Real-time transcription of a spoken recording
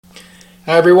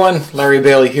Hi everyone, Larry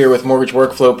Bailey here with Mortgage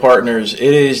Workflow Partners. It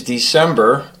is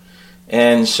December,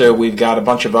 and so we've got a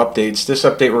bunch of updates. This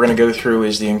update we're going to go through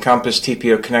is the Encompass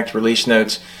TPO Connect release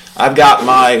notes. I've got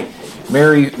my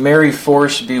Merry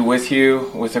Force be with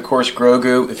you with, of course,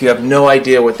 Grogu. If you have no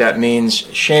idea what that means,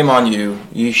 shame on you.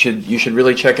 You should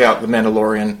really check out The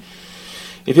Mandalorian.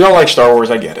 If you don't like Star Wars,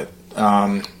 I get it,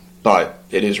 but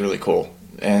it is really cool.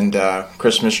 And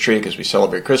Christmas tree, because we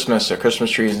celebrate Christmas, so Christmas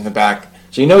tree is in the back.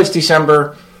 So you know it's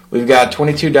December. We've got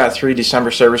 22.3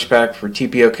 December Service Pack for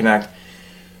TPO Connect.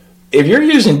 If you're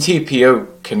using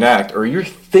TPO Connect or you're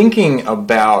thinking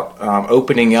about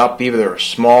opening up either a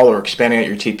small or expanding out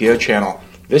your TPO channel,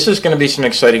 this is going to be some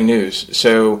exciting news.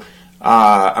 So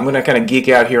I'm going to kind of geek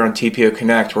out here on TPO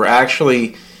Connect. We're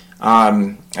actually,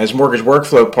 as Mortgage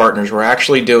Workflow Partners, we're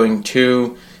actually doing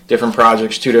two different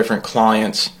projects, two different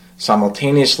clients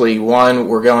simultaneously. One,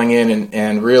 we're going in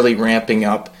and really ramping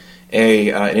up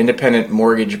an independent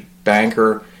mortgage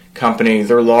banker company.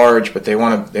 They're large, but they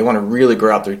want to really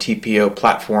grow out their TPO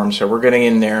platform. So we're getting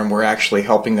in there and we're actually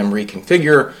helping them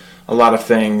reconfigure a lot of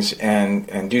things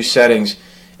and do settings.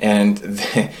 And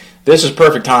this is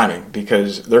perfect timing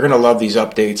because they're going to love these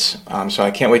updates. So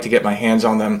I can't wait to get my hands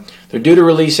on them. They're due to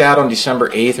release out on December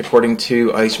 8th, according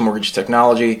to ICE Mortgage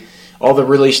Technology. All the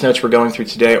release notes we're going through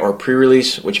today are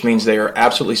pre-release, which means they are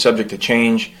absolutely subject to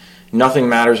change. Nothing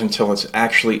matters until it's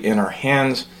actually in our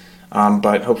hands,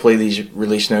 but hopefully these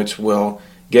release notes will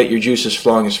get your juices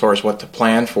flowing as far as what to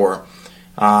plan for.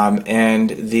 And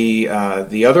the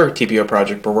other TPO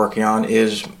project we're working on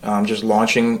is just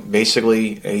launching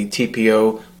basically a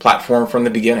TPO platform from the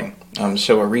beginning.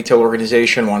 So a retail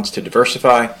organization wants to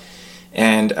diversify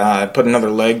and put another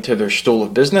leg to their stool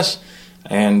of business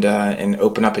and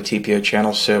open up a TPO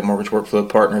channel. So Mortgage Workflow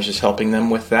Partners is helping them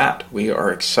with that. We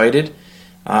are excited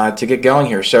to get going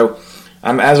here. So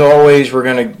as always, we're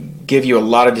going to give you a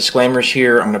lot of disclaimers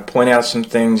here. I'm going to point out some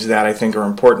things that I think are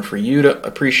important for you to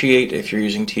appreciate if you're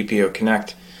using TPO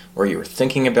Connect or you're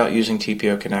thinking about using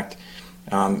TPO Connect.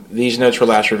 These notes were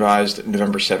last revised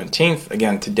November 17th.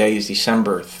 Again, today is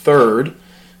December 3rd.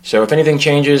 So if anything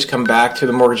changes, come back to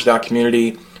the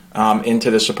mortgage.community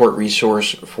into the support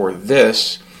resource for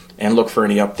this and look for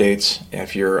any updates.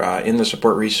 If you're in the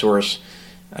support resource,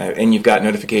 and you've got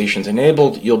notifications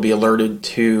enabled, you'll be alerted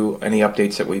to any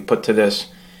updates that we put to this.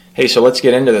 Hey, so let's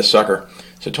get into this sucker.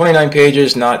 So 29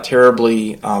 pages, not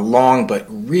terribly long, but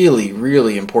really,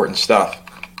 really important stuff.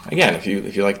 Again, if you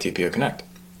like TPO Connect.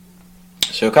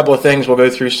 So a couple of things. We'll go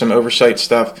through some oversight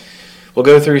stuff. We'll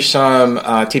go through some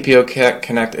TPO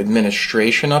Connect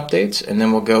administration updates, and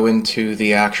then we'll go into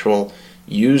the actual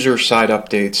user side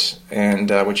updates, and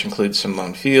which includes some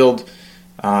loan field,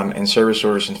 and service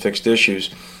orders and fixed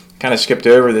issues. Kind of skipped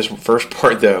over this first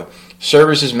part though.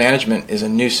 Services management is a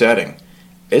new setting.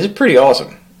 It's pretty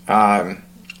awesome.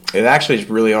 It actually is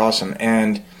really awesome,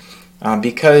 and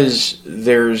because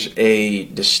there's a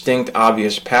distinct,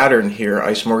 obvious pattern here,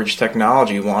 ICE Mortgage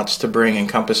Technology wants to bring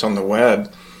Encompass on the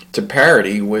web to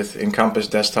parity with Encompass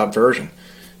desktop version.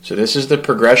 So this is the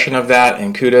progression of that,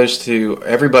 and kudos to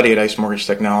everybody at ICE Mortgage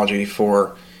Technology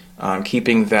for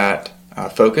keeping that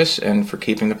focus and for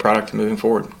keeping the product moving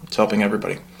forward. It's helping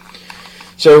everybody.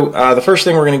 So the first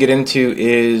thing we're going to get into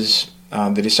is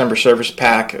the December Service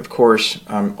Pack. Of course,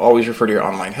 always refer to your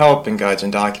online help and guides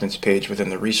and documents page within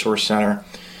the Resource Center.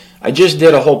 I just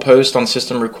did a whole post on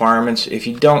system requirements. If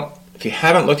you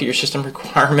haven't looked at your system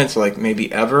requirements, like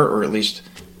maybe ever or at least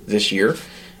this year,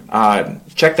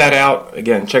 check that out.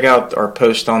 Again, check out our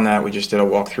post on that. We just did a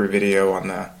walkthrough video on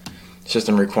the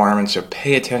system requirements, so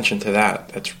pay attention to that.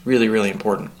 That's really, really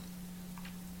important.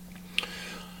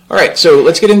 All right, so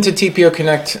let's get into TPO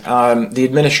Connect, the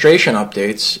administration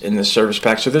updates in this service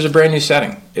pack. So there's a brand new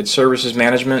setting. It's services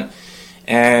management,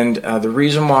 and the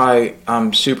reason why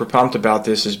I'm super pumped about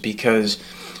this is because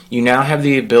you now have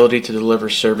the ability to deliver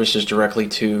services directly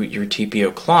to your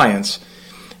TPO clients.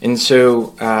 And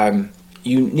so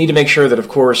you need to make sure that, of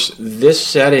course, this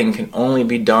setting can only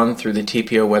be done through the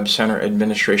TPO Web Center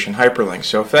administration hyperlink.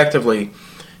 So effectively,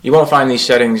 you won't find these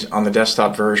settings on the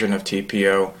desktop version of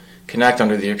TPO Connect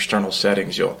under the external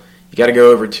settings. You got to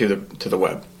go over to the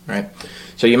web, right?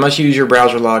 So you must use your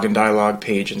browser log and dialog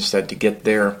page instead to get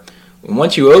there. And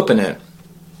once you open it,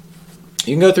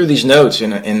 you can go through these notes,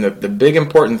 and the big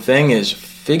important thing is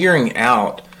figuring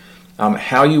out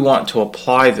how you want to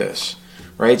apply this.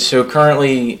 Right, so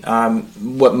currently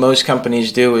what most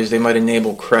companies do is they might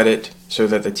enable credit so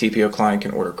that the TPO client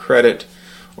can order credit,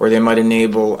 or they might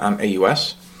enable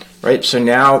AUS. Right, so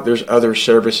now there's other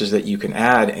services that you can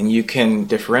add, and you can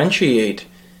differentiate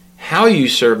how you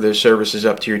serve those services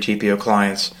up to your TPO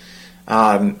clients,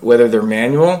 whether they're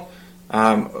manual,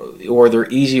 or their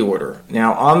easy order.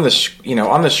 Now on the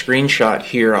on the screenshot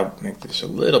here, I'll make this a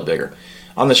little bigger.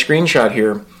 On the screenshot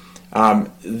here,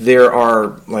 there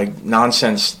are like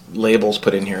nonsense labels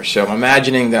put in here. So I'm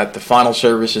imagining that the final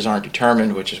services aren't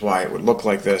determined, which is why it would look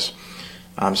like this.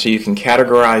 So you can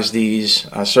categorize these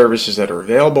services that are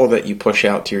available that you push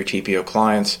out to your TPO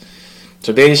clients.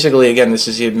 So basically, again, this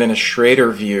is the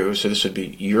administrator view, so this would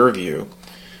be your view.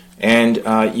 And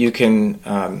you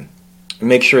can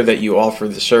make sure that you offer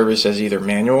the service as either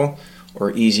manual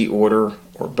or easy order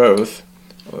or both,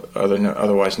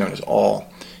 otherwise known as all.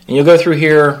 And you'll go through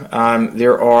here.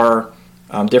 There are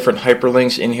different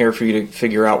hyperlinks in here for you to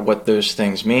figure out what those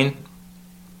things mean.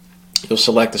 You'll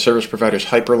select the service provider's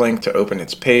hyperlink to open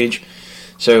its page.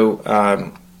 So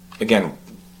again,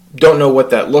 don't know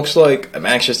what that looks like. I'm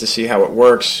anxious to see how it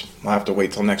works. I'll have to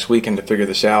wait till next weekend to figure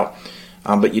this out.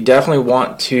 But you definitely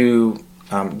want to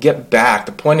get back.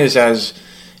 The point is, as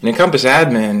an Encompass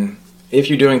admin, if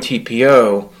you're doing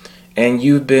TPO and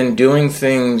you've been doing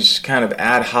things kind of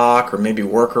ad hoc or maybe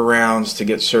workarounds to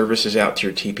get services out to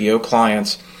your TPO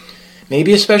clients,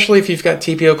 maybe especially if you've got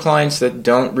TPO clients that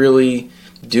don't really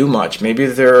do much. Maybe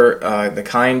they're the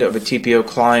kind of a TPO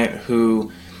client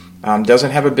who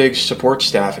doesn't have a big support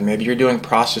staff, and maybe you're doing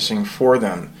processing for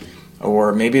them.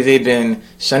 Or maybe they've been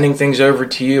sending things over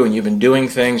to you and you've been doing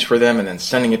things for them and then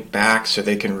sending it back so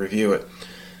they can review it.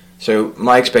 So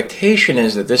my expectation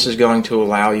is that this is going to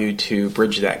allow you to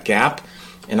bridge that gap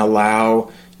and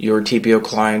allow your TPO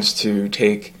clients to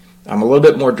take a little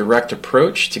bit more direct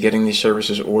approach to getting these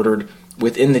services ordered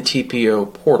within the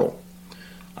TPO portal.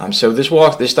 So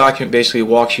this document basically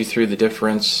walks you through the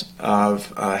difference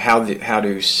of how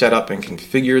to set up and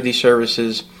configure these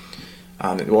services.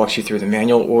 It walks you through the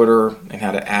manual order and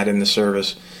how to add in the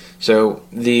service. So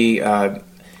the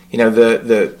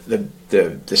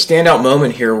standout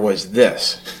moment here was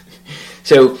this.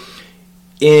 So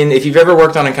if you've ever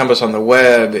worked on Encompass on the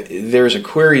web, there's a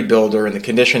query builder, and the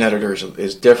condition editor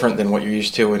is different than what you're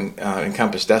used to in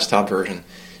Encompass desktop version.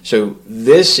 So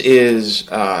this is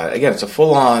again, it's a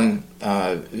full-on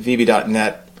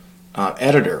VB.NET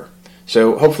editor.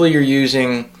 So hopefully you're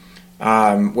using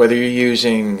whether you're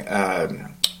using a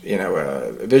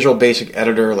Visual Basic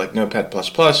Editor like Notepad++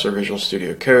 or Visual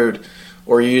Studio Code,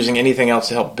 or you're using anything else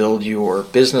to help build your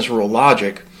business rule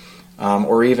logic,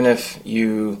 or even if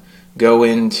you go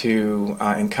into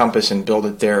Encompass and build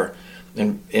it there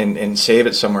and save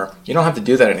it somewhere, you don't have to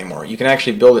do that anymore. You can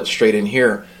actually build it straight in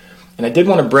here. And I did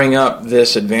want to bring up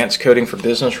this Advanced Coding for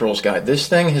Business Rules guide. This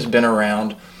thing has been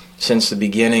around since the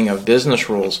beginning of business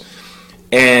rules,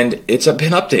 and it's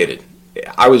been updated.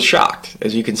 I was shocked,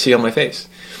 as you can see on my face.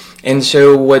 And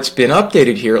so what's been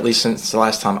updated here, at least since the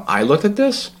last time I looked at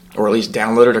this, or at least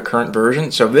downloaded a current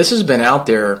version, so this has been out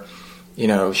there,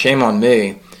 shame on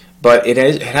me, but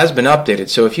it has been updated.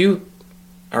 So if you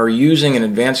are using an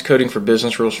Advanced Coding for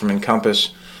Business Rules from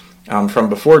Encompass from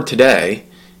before today,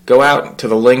 go out to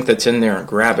the link that's in there and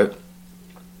grab it.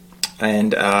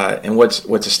 And what's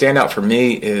a standout for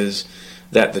me is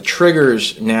that the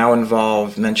triggers now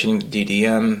involve mentioning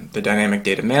DDM, the Dynamic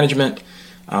Data Management.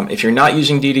 If you're not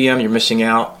using DDM, you're missing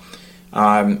out.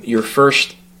 Your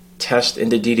first test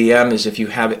into DDM is if you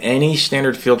have any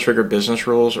standard field trigger business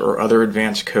rules or other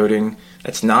advanced coding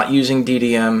that's not using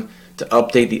DDM to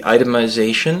update the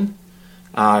itemization,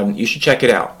 you should check it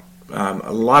out.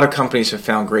 A lot of companies have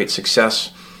found great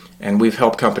success, and we've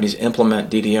helped companies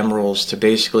implement DDM rules to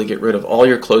basically get rid of all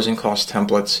your closing cost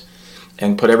templates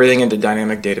and put everything into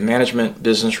dynamic data management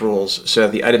business rules so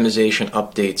that the itemization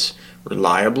updates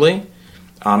reliably,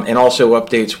 and also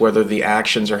updates whether the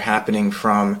actions are happening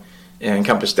from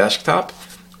Encompass Desktop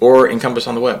or Encompass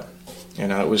on the web.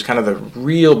 It was kind of the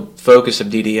real focus of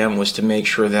DDM was to make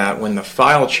sure that when the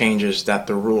file changes that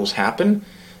the rules happen,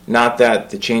 not that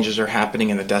the changes are happening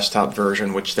in the desktop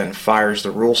version, which then fires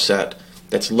the rule set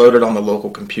that's loaded on the local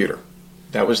computer.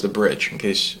 That was the bridge, in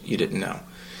case you didn't know.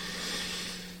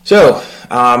 So,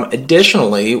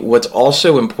 additionally, what's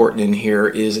also important in here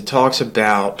is it talks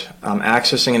about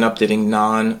accessing and updating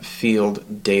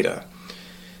non-field data.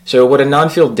 So what a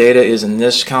non-field data is in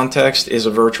this context is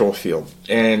a virtual field.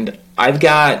 And I've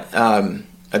got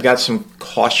some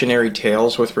cautionary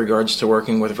tales with regards to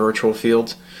working with virtual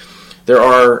fields. There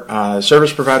are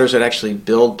service providers that actually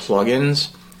build plugins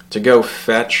to go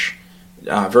fetch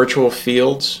virtual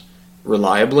fields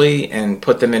reliably and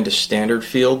put them into standard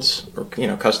fields, or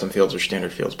custom fields or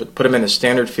standard fields, but put them into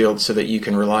standard fields so that you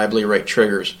can reliably write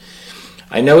triggers.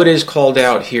 I know it is called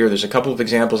out here. There's a couple of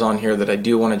examples on here that I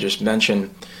do want to just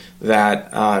mention that,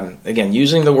 again,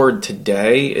 using the word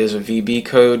today is a VB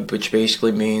code, which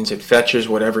basically means it fetches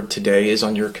whatever today is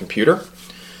on your computer.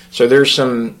 So there's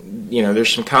some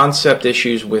concept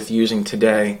issues with using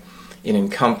today in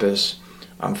Encompass.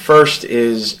 First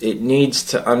is it needs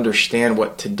to understand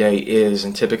what today is,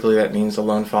 and typically that means the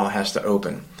loan file has to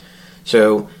open.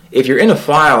 So if you're in a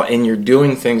file and you're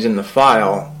doing things in the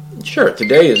file, sure,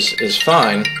 today is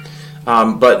fine,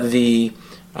 but the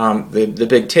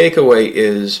big takeaway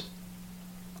is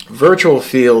virtual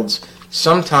fields.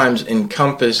 Sometimes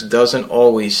Encompass doesn't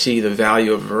always see the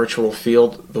value of a virtual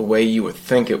field the way you would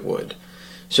think it would.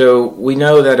 So we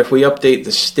know that if we update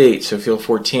the state, so field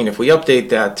 14, if we update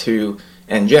that to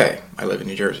NJ, I live in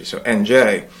New Jersey, so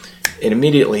NJ, it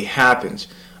immediately happens.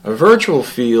 A virtual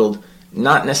field,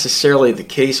 not necessarily the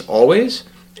case always,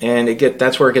 and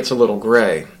that's where it gets a little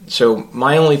gray. So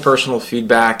my only personal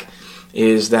feedback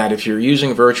is that if you're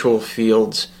using virtual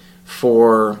fields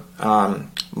for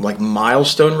like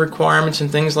milestone requirements and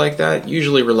things like that,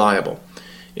 usually reliable.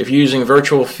 If you're using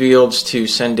virtual fields to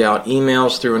send out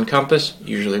emails through Encompass,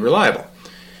 usually reliable.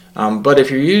 But if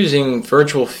you're using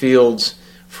virtual fields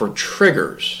for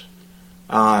triggers,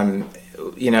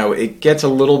 it gets a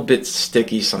little bit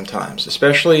sticky sometimes,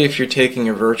 especially if you're taking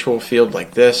a virtual field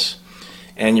like this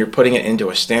and you're putting it into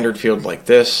a standard field like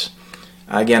this.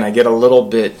 Again, I get a little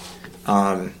bit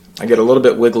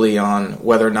wiggly on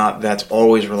whether or not that's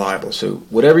always reliable. So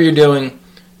whatever you're doing,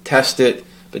 test it,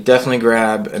 but definitely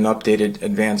grab an updated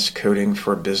advanced coding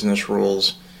for business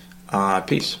rules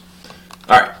piece.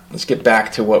 All right, let's get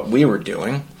back to what we were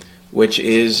doing, which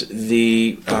is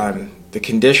the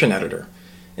condition editor.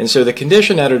 And so the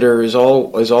condition editor is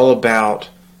all about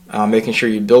making sure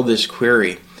you build this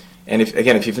query. And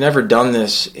if you've never done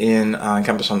this in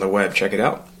Encompass on the web, check it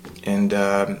out and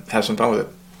have some fun with it.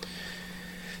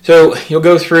 So you'll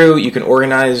go through. You can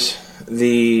organize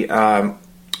the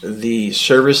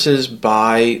services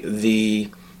by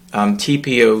the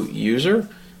TPO user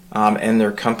and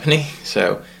their company.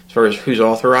 So as far as who's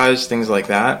authorized, things like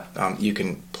that, you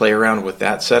can play around with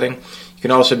that setting. You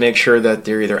can also make sure that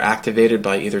they're either activated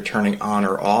by either turning on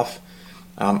or off.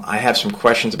 I have some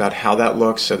questions about how that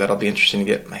looks, so that'll be interesting to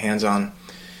get my hands on.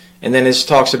 And then this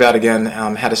talks about, again,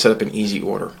 how to set up an easy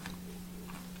order.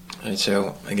 And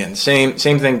so, again, same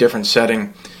thing, different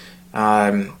setting.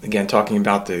 Again, talking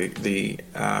about the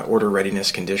order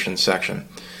readiness conditions section.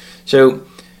 So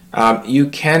you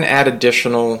can add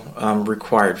additional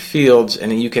required fields,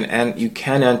 and you can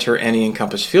enter any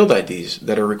Encompass field IDs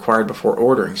that are required before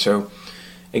ordering. So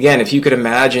again, if you could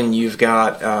imagine, you've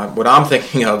got what I'm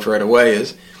thinking of right away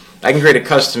is I can create a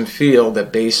custom field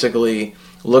that basically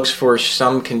looks for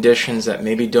some conditions that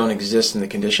maybe don't exist in the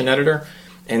condition editor.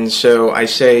 And so I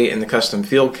say in the custom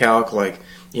field calc, like,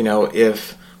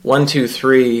 if 1, 2,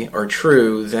 3 are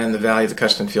true, then the value of the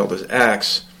custom field is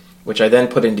X, which I then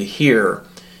put into here.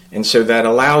 And so that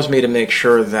allows me to make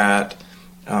sure that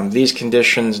these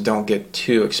conditions don't get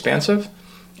too expansive.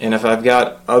 And if I've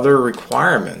got other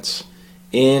requirements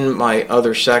in my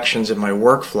other sections of my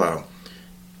workflow,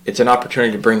 it's an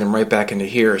opportunity to bring them right back into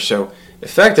here. So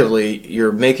effectively,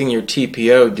 you're making your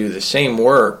TPO do the same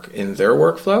work in their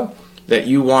workflow that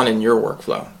you want in your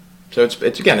workflow. So it's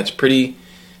pretty,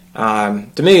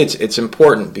 to me, it's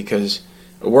important because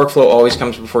a workflow always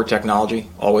comes before technology,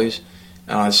 always.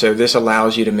 So this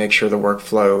allows you to make sure the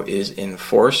workflow is in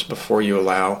force before you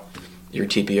allow your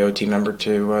TPO team member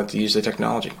to use the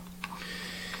technology.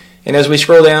 And as we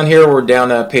scroll down here, we're down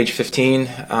to page 15.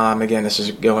 Again, this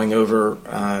is going over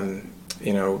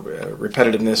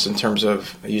repetitiveness in terms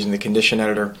of using the condition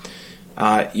editor.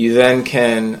 You then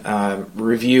can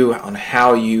review on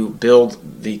how you build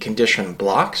the condition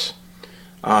blocks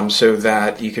so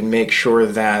that you can make sure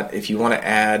that if you want to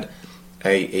add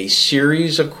a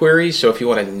series of queries, so if you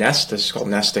want to nest, this is called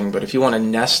nesting, but if you want to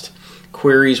nest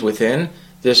queries within,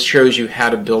 this shows you how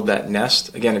to build that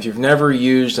nest. Again, if you've never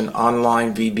used an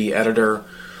online VB editor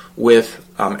with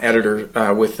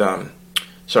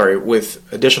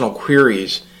additional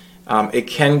queries, it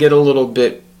can get a little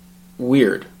bit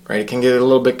weird, right? It can get a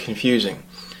little bit confusing.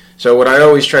 So what I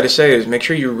always try to say is make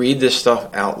sure you read this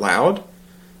stuff out loud.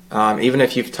 Even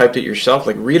if you've typed it yourself,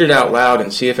 read it out loud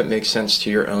and see if it makes sense to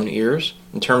your own ears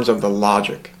in terms of the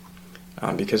logic.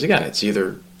 Because again, it's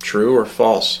either true or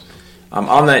false.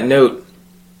 On that note,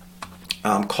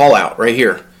 call out right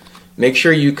here. Make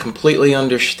sure you completely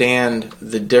understand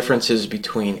the differences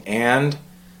between and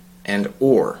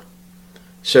or.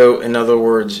 So in other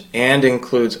words, and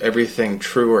includes everything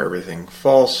true or everything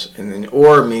false, and then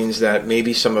or means that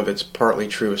maybe some of it's partly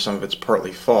true, some of it's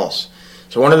partly false.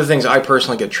 So one of the things I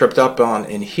personally get tripped up on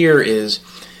in here is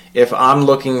if I'm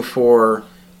looking for,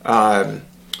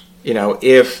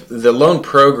 if the loan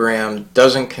program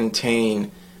doesn't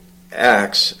contain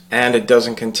X and it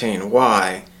doesn't contain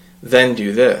Y, then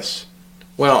do this.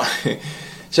 Well,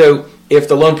 so if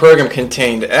the loan program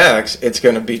contained X, it's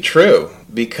going to be true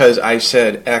because I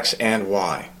said X and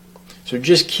Y. So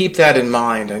just keep that in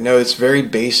mind. I know it's very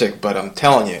basic, but I'm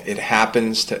telling you, it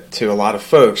happens to a lot of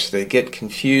folks. They get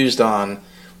confused on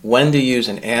when to use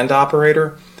an AND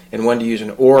operator and when to use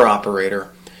an OR operator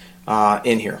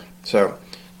in here. So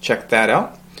check that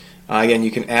out. Again,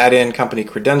 you can add in company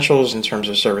credentials in terms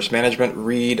of service management.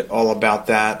 Read all about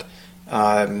that,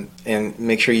 and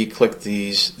make sure you click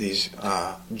these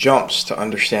jumps to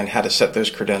understand how to set those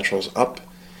credentials up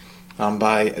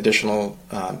by additional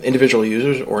individual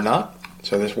users or not.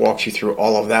 So this walks you through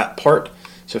all of that part.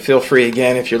 So feel free,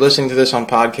 again, if you're listening to this on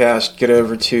podcast, get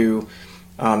over to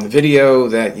the video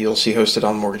that you'll see hosted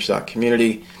on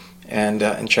mortgage.community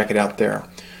and check it out there.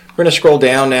 We're going to scroll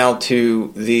down now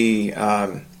to the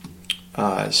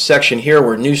section here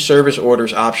where new service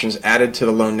orders options added to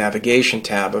the loan navigation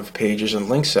tab of pages and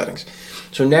link settings.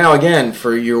 So now again,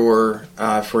 for your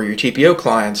TPO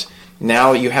clients,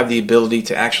 now you have the ability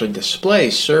to actually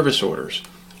display service orders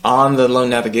on the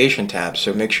loan navigation tab.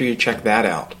 So make sure you check that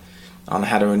out on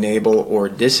how to enable or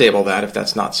disable that if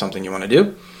that's not something you want to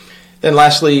do. Then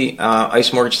lastly,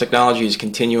 ICE Mortgage Technology is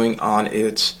continuing on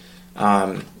its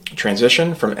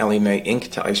transition from Ellie Mae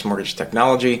Inc. to ICE Mortgage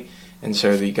Technology, and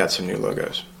so you got some new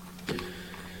logos.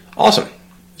 Awesome.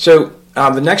 So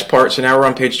the next part, so now we're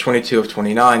on page 22 of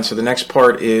 29, so the next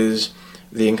part is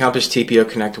the Encompass TPO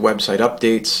Connect website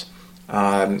updates.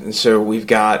 And so we've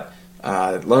got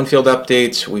loan field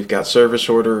updates, we've got service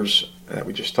orders that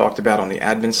we just talked about on the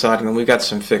admin side, and then we've got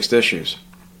some fixed issues.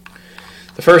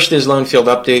 The first is loan field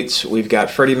updates. We've got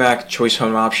Freddie Mac Choice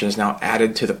Home Options now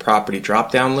added to the property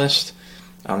drop-down list.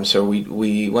 So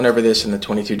we went over this in the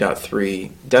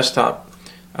 22.3 desktop.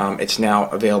 It's now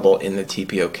available in the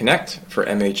TPO Connect for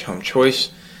MH Home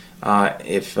Choice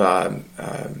if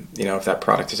that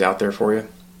product is out there for you.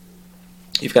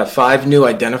 You've got 5 new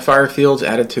identifier fields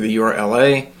added to the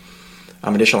URLA.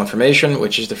 Additional information,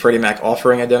 which is the Freddie Mac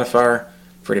offering identifier,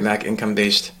 Freddie Mac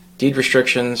income-based deed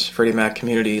restrictions, Freddie Mac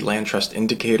community land trust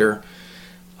indicator,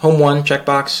 Home 1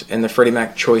 checkbox, and the Freddie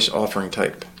Mac choice offering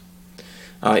type.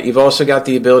 You've also got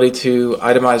the ability to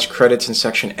itemize credits in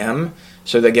section M.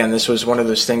 So again, this was one of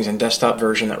those things in desktop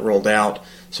version that rolled out.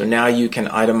 So now you can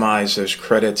itemize those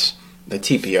credits. The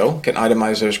TPO can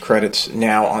itemize those credits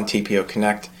now on TPO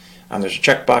Connect. There's a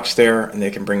checkbox there, and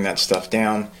they can bring that stuff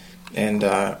down and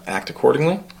act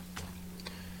accordingly.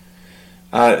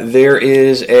 There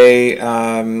is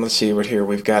a, let's see what here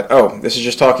we've got. Oh, this is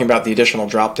just talking about the additional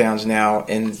drop-downs now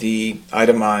in the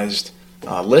itemized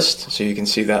list. So you can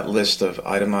see that list of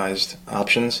itemized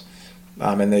options,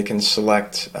 and they can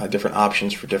select different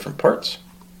options for different parts.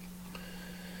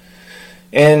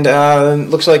 And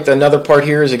looks like another part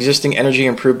here is existing energy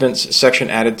improvements section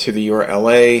added to the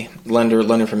URLA lender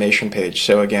loan information page.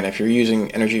 So again, if you're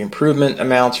using energy improvement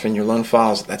amounts from your loan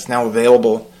files, that's now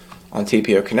available on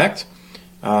TPO Connect,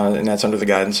 and that's under the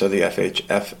guidance of the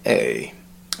FHFA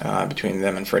between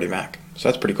them and Freddie Mac. So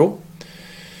that's pretty cool.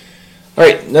 All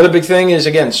right, another big thing is,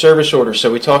 again, service orders.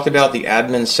 So we talked about the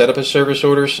admin setup of service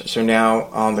orders. So now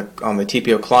on the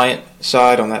TPO client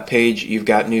side, on that page, you've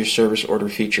got new service order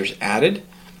features added,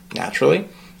 naturally.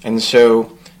 And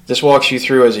so this walks you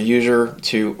through as a user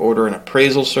to order an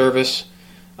appraisal service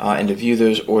and to view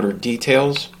those order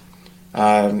details.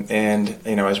 And,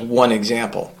 as one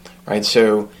example, right?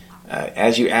 So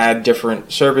as you add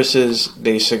different services,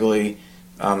 basically,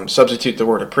 substitute the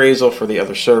word appraisal for the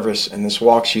other service, and this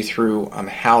walks you through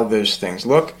how those things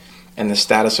look and the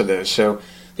status of those. So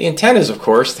the intent is, of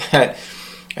course, that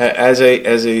as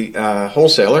a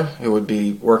wholesaler who would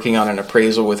be working on an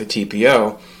appraisal with a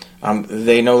TPO,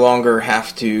 they no longer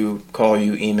have to call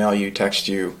you, email you, text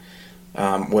you,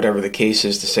 whatever the case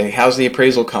is, to say, how's the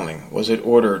appraisal coming? Was it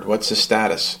ordered? What's the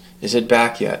status? Is it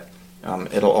back yet?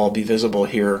 It'll all be visible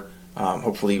here,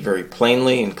 hopefully very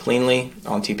plainly and cleanly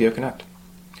on TPO Connect.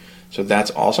 So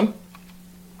that's awesome.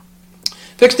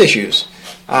 Fixed issues.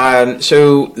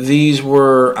 So these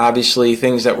were obviously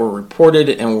things that were reported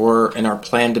and were in our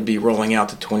plan to be rolling out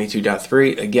to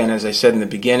 22.3. Again, as I said in the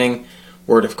beginning,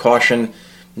 word of caution,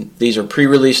 these are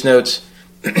pre-release notes.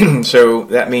 So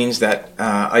that means that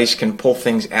ICE can pull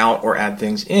things out or add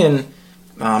things in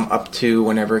up to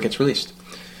whenever it gets released.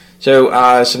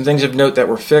 So some things of note that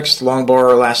were fixed. Long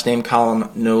bar last name column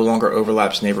no longer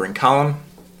overlaps neighboring column.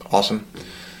 Awesome.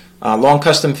 Long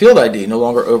custom field ID no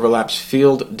longer overlaps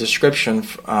field description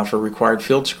for required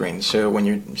field screens. So when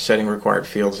you're setting required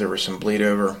fields, there was some bleed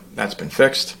over. That's been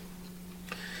fixed.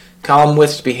 Column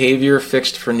widths behavior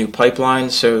fixed for new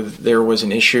pipelines. So there was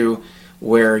an issue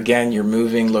where, again, you're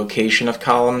moving location of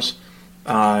columns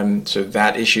So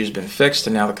that issue has been fixed,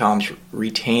 and now the columns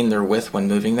retain their width when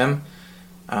moving them.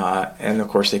 And of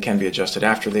course, they can be adjusted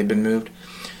after they've been moved.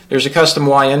 There's a custom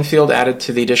YN field added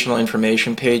to the additional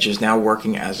information page, is now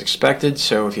working as expected.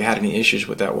 So if you had any issues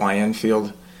with that YN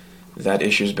field, that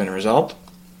issue has been resolved.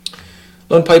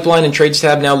 Loan pipeline and trades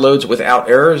tab now loads without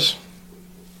errors.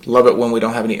 Love it when we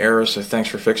don't have any errors, so thanks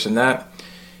for fixing that.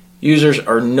 Users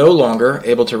are no longer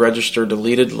able to register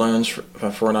deleted loans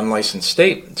for an unlicensed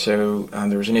state. So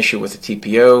there was an issue with the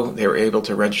TPO. They were able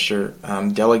to register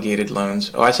delegated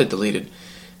loans. Oh, I said deleted.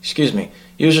 Excuse me.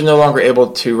 Users are no longer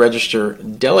able to register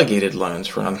delegated loans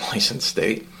for an unlicensed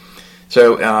state.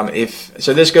 So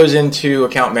so this goes into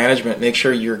account management. Make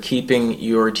sure you're keeping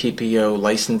your TPO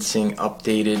licensing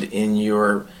updated in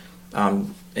your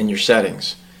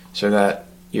settings, so that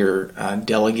your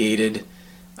delegated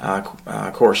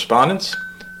correspondents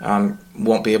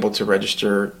won't be able to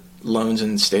register loans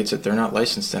in states that they're not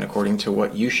licensed in, according to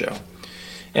what you show.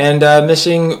 And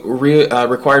missing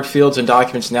required fields and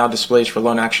documents now displays for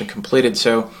loan action completed.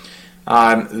 So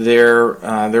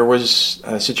there was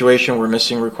a situation where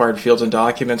missing required fields and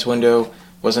documents window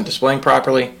wasn't displaying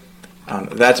properly.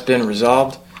 That's been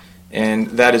resolved, and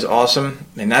that is awesome.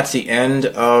 And that's the end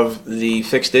of the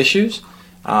fixed issues.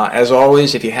 As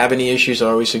always, if you have any issues, I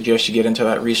always suggest you get into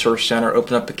that resource center,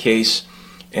 open up the case,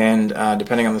 and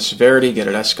depending on the severity, get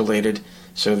it escalated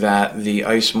so that the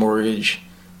ICE mortgage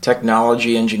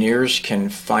technology engineers can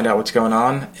find out what's going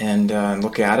on and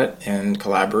look at it and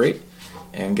collaborate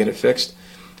and get it fixed.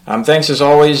 Thanks as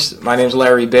always. My name is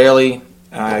Larry Bailey,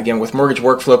 again with Mortgage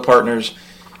Workflow Partners.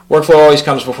 Workflow always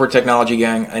comes before technology,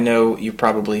 gang. I know you're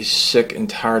probably sick and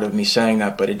tired of me saying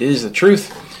that, but it is the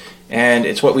truth, and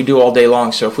it's what we do all day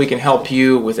long. So if we can help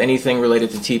you with anything related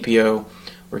to TPO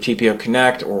or TPO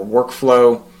Connect or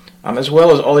Workflow, as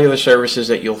well as all the other services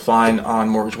that you'll find on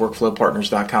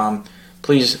mortgageworkflowpartners.com,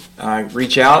 please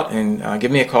reach out and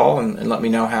give me a call and let me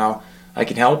know how I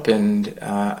can help. And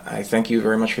I thank you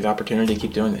very much for the opportunity to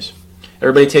keep doing this.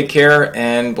 Everybody take care,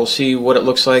 and we'll see what it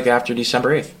looks like after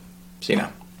December 8th. See you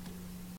now.